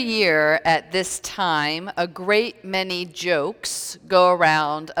Year at this time, a great many jokes go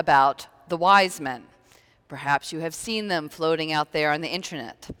around about the wise men. Perhaps you have seen them floating out there on the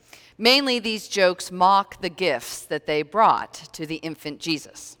internet. Mainly, these jokes mock the gifts that they brought to the infant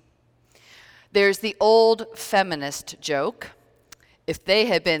Jesus. There's the old feminist joke. If they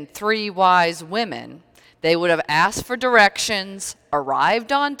had been three wise women, they would have asked for directions,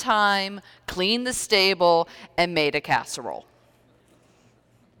 arrived on time, cleaned the stable, and made a casserole.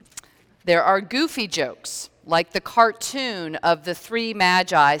 There are goofy jokes, like the cartoon of the three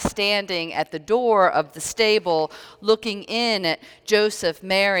magi standing at the door of the stable, looking in at Joseph,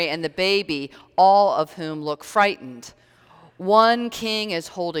 Mary, and the baby, all of whom look frightened. One king is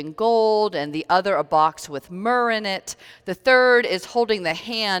holding gold, and the other a box with myrrh in it. The third is holding the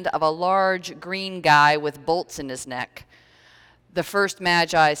hand of a large green guy with bolts in his neck. The first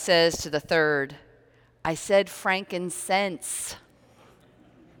magi says to the third, "I said frankincense."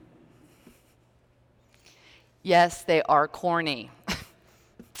 Yes, they are corny.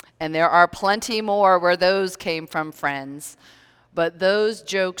 And there are plenty more where those came from, friends. But those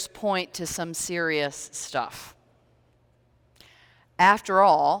jokes point to some serious stuff. After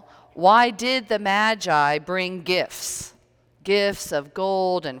all, why did the Magi bring gifts? Gifts of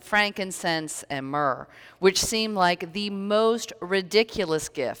gold and frankincense and myrrh, which seem like the most ridiculous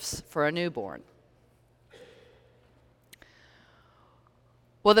gifts for a newborn.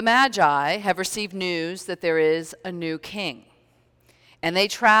 Well, the Magi have received news that there is a new king, and they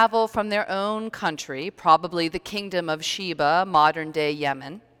travel from their own country, probably the kingdom of Sheba, modern-day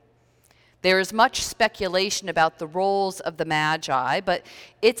Yemen. There is much speculation about the roles of the Magi, but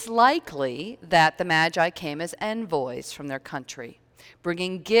it's likely that the Magi came as envoys from their country,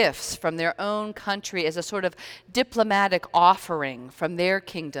 bringing gifts from their own country as a sort of diplomatic offering from their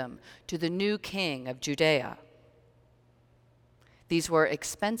kingdom to the new king of Judea. These were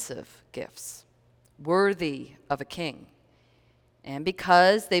expensive gifts, worthy of a king. And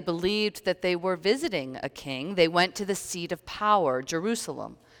because they believed that they were visiting a king, they went to the seat of power,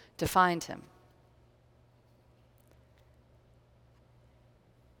 Jerusalem, to find him.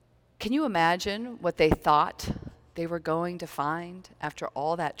 Can you imagine what they thought they were going to find after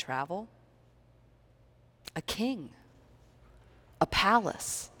all that travel? A king, a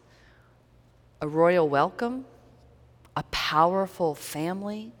palace, a royal welcome, a powerful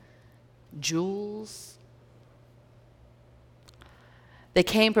family, jewels. They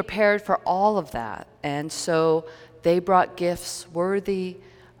came prepared for all of that, and so they brought gifts worthy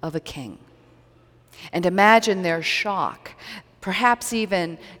of a king. And imagine their shock, perhaps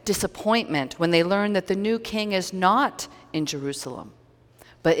even disappointment, when they learn that the new king is not in Jerusalem,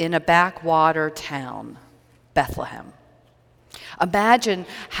 but in a backwater town, Bethlehem. Imagine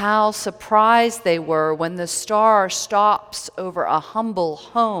how surprised they were when the star stops over a humble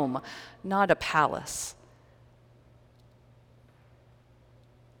home, not a palace.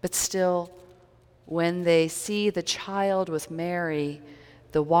 But still, when they see the child with Mary,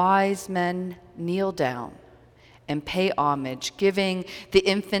 the wise men kneel down and pay homage, giving the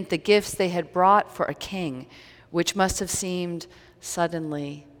infant the gifts they had brought for a king, which must have seemed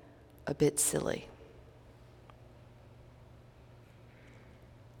suddenly a bit silly.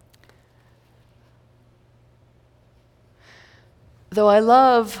 Though I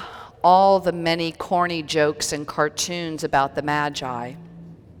love all the many corny jokes and cartoons about the Magi,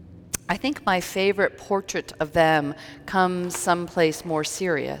 I think my favorite portrait of them comes someplace more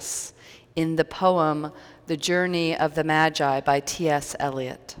serious, in the poem The Journey of the Magi by T.S.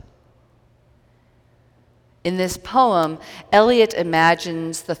 Eliot. In this poem, Eliot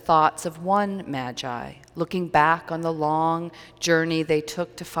imagines the thoughts of one Magi, looking back on the long journey they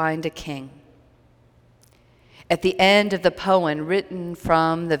took to find a king. At the end of the poem, written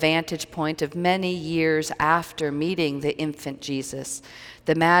from the vantage point of many years after meeting the infant Jesus,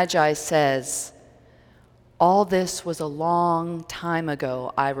 the Magi says, "All this was a long time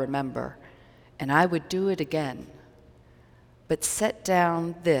ago, I remember, and I would do it again. But set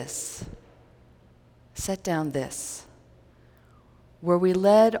down this. Were we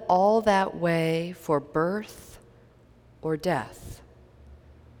led all that way for birth or death?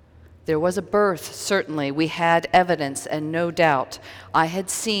 There was a birth, certainly. We had evidence, and no doubt I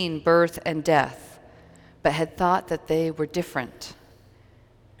had seen birth and death, but had thought that they were different.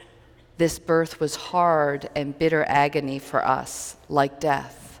 This birth was hard and bitter agony for us, like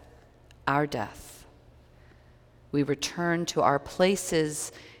death, our death. We returned to our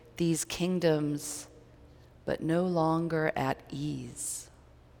places, these kingdoms, but no longer at ease."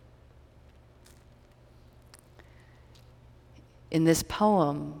 In this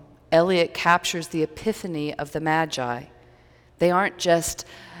poem, Eliot captures the epiphany of the Magi. They aren't just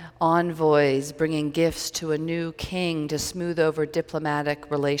envoys bringing gifts to a new king to smooth over diplomatic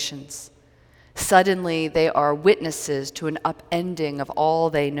relations. Suddenly, they are witnesses to an upending of all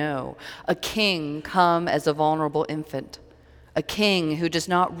they know. A king come as a vulnerable infant. A king who does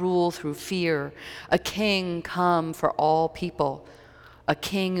not rule through fear. A king come for all people. A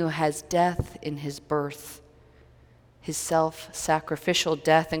king who has death in his birth. His self-sacrificial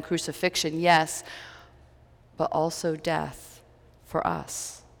death and crucifixion, yes, but also death for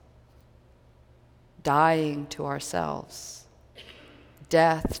us. Dying to ourselves.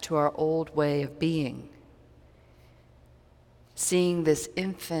 Death to our old way of being. Seeing this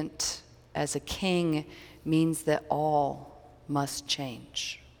infant as a king means that all must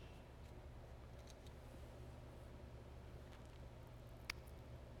change.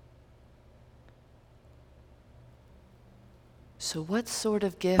 So what sort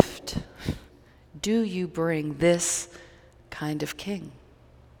of gift do you bring this kind of king?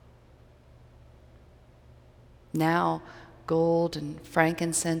 Now, gold and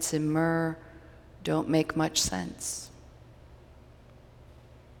frankincense and myrrh don't make much sense.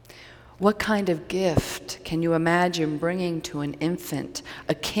 What kind of gift can you imagine bringing to an infant,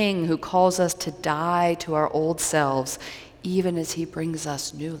 a king who calls us to die to our old selves, even as he brings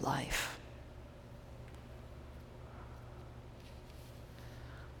us new life?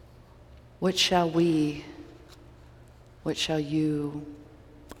 What shall you,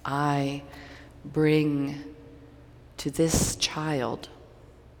 I, bring to this child,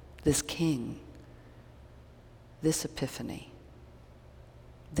 this king, this epiphany?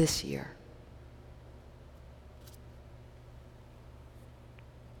 This year.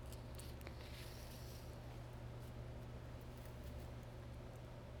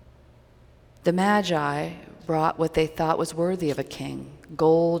 The Magi brought what they thought was worthy of a king,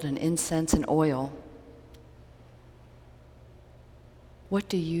 gold and incense and oil. What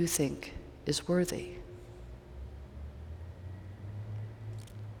do you think is worthy?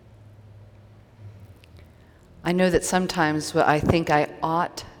 I know that sometimes what I think I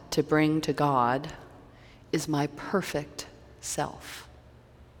ought to bring to God is my perfect self.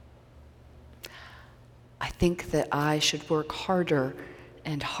 I think that I should work harder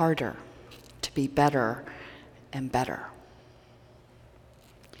and harder to be better and better.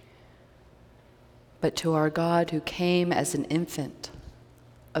 But to our God who came as an infant,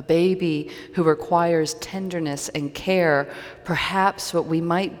 a baby who requires tenderness and care, perhaps what we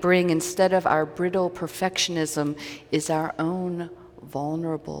might bring instead of our brittle perfectionism is our own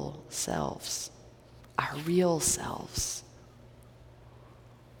vulnerable selves, our real selves.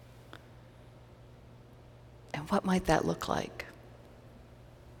 And what might that look like?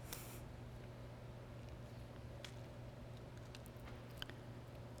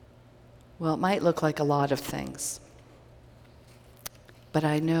 Well, it might look like a lot of things. But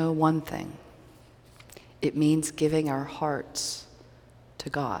I know one thing. It means giving our hearts to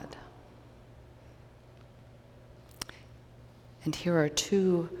God. And here are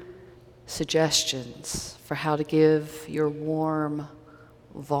 2 suggestions for how to give your warm,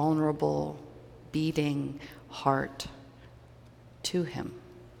 vulnerable, beating heart to Him.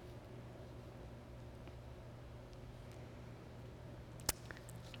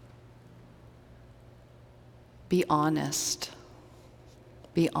 Be honest.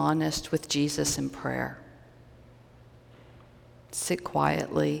 Be honest with Jesus in prayer. Sit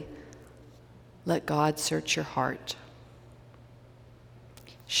quietly. Let God search your heart.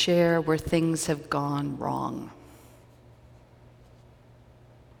 Share where things have gone wrong.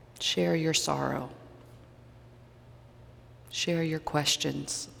 Share your sorrow. Share your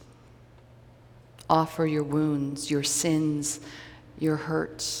questions. Offer your wounds, your sins, your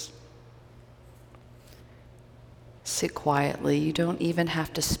hurts. Sit quietly. You don't even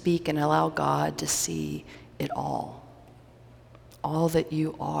have to speak, and allow God to see it all that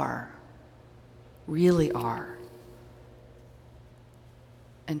you are, really are.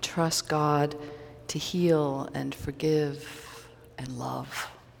 And trust God to heal and forgive and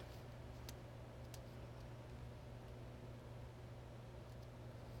love.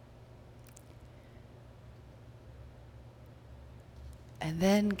 And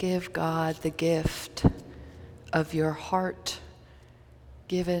then give God the gift of your heart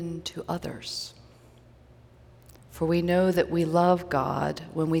given to others. For we know that we love God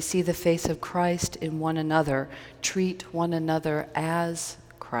when we see the face of Christ in one another, treat one another as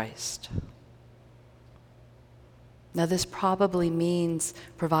Christ. Now, this probably means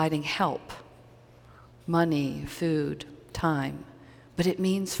providing help, money, food, time, but it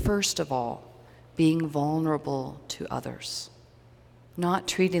means, first of all, being vulnerable to others. Not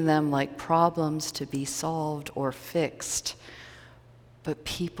treating them like problems to be solved or fixed, but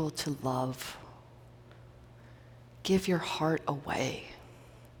people to love. Give your heart away.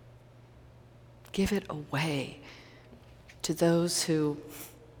 Give it away to those who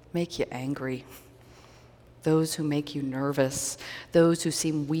make you angry, those who make you nervous, those who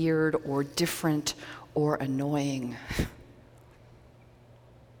seem weird or different or annoying.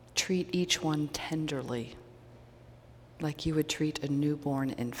 Treat each one tenderly, like you would treat a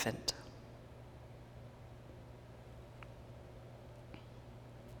newborn infant.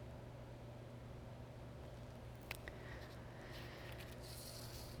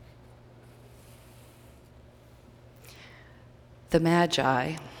 The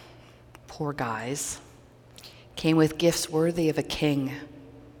Magi, poor guys, came with gifts worthy of a king.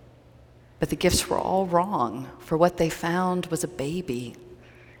 But the gifts were all wrong, for what they found was a baby,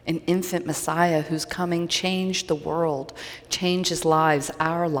 an infant Messiah whose coming changed the world, changes lives,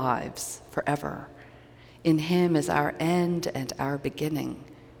 our lives, forever. In him is our end and our beginning.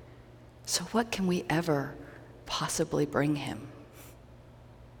 So what can we ever possibly bring him?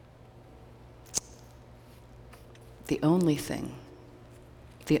 The only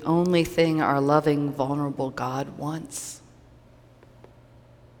thing our loving, vulnerable God wants: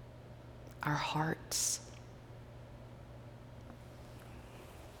 our hearts.